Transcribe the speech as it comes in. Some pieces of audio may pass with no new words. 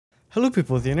Hello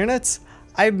people of the internet.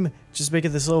 I'm just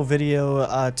making this little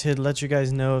video to let you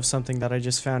guys know of something that I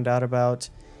just found out about.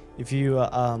 If you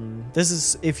this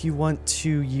is if you want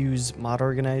to use mod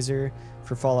organizer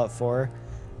for Fallout 4,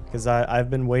 because I've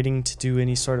been waiting to do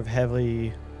any sort of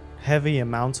heavy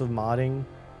amounts of modding.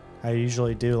 I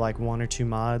usually do like 1 or 2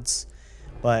 mods,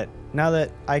 but now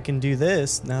that I can do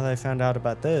this, now that I found out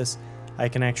about this, I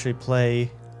can actually play,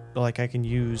 like I can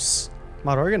use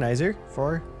mod organizer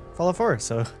for Fallout 4.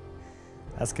 So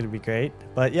that's gonna be great.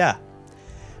 But yeah,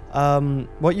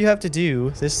 what you have to do,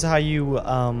 this is how you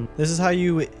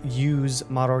use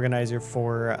mod organizer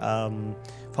for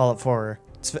Fallout 4.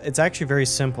 It's actually very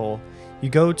simple. You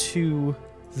go to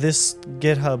this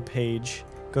GitHub page,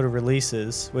 go to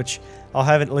releases, which I'll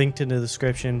have it linked in the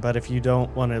description, but if you don't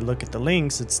want to look at the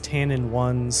links, it's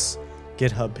Tanin1's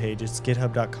GitHub page. It's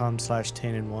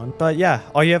github.com/Tanin1. But yeah,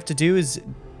 all you have to do is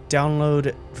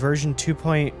download version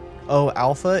 2.0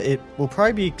 alpha. It will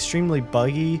probably be extremely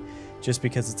buggy just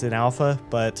because it's an alpha,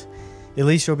 but at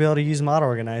least you'll be able to use mod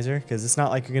organizer, because it's not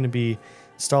like you're going to be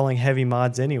installing heavy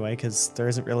mods anyway, because there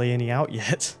isn't really any out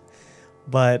yet.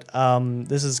 But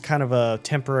this is kind of a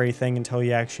temporary thing until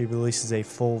he actually releases a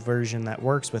full version that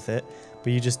works with it.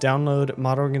 But you just download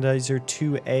mod organizer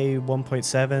 2A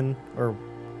 1.7 or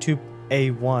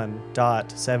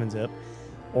 2A1.7zip,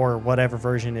 or whatever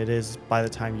version it is by the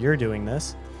time you're doing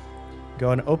this.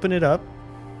 Go and open it up,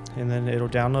 and then it'll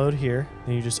download here.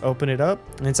 Then you just open it up,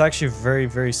 and it's actually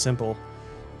very simple.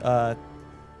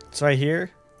 It's right here.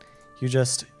 You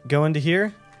just go into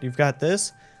here. You've got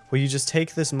this. Well, you just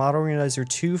take this mod organizer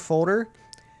 2 folder.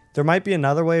 There might be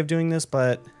another way of doing this,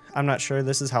 but I'm not sure.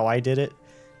 This is how I did it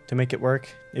to make it work.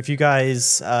 If you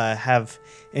guys have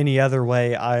any other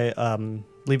way,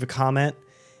 leave a comment,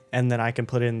 and then I can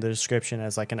put it in the description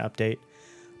as like an update.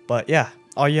 But yeah,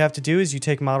 all you have to do is you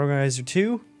take mod organizer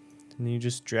 2, and you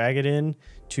just drag it in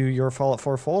to your Fallout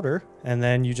 4 folder, and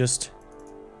then you just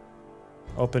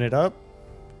open it up.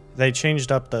 They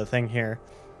changed up the thing here.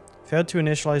 Failed to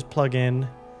initialize plugin.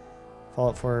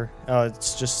 Fallout 4, oh,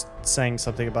 it's just saying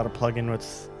something about a plugin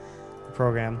with the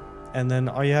program. And then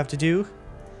all you have to do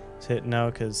is hit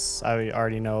no, because I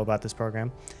already know about this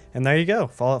program. And there you go,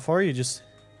 Fallout 4, you just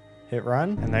hit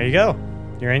run, and there you go.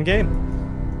 You're in game.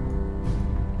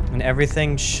 And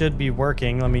everything should be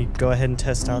working. Let me go ahead and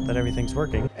test out that everything's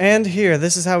working. And here,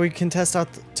 this is how we can test out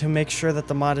to make sure that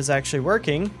the mod is actually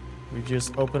working. We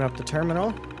just open up the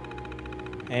terminal,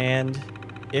 and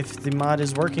if the mod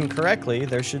is working correctly,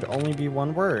 there should only be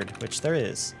one word, which there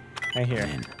is, right here.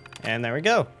 And there we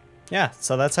go. Yeah,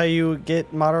 so that's how you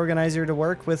get mod organizer to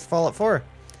work with Fallout 4.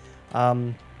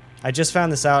 I just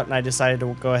found this out, and I decided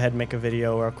to go ahead and make a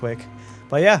video real quick.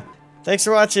 But yeah, thanks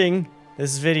for watching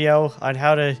this video on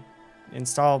how to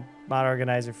install mod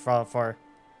organizer for Fallout 4.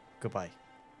 Goodbye.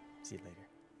 See you later.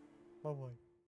 Bye-bye.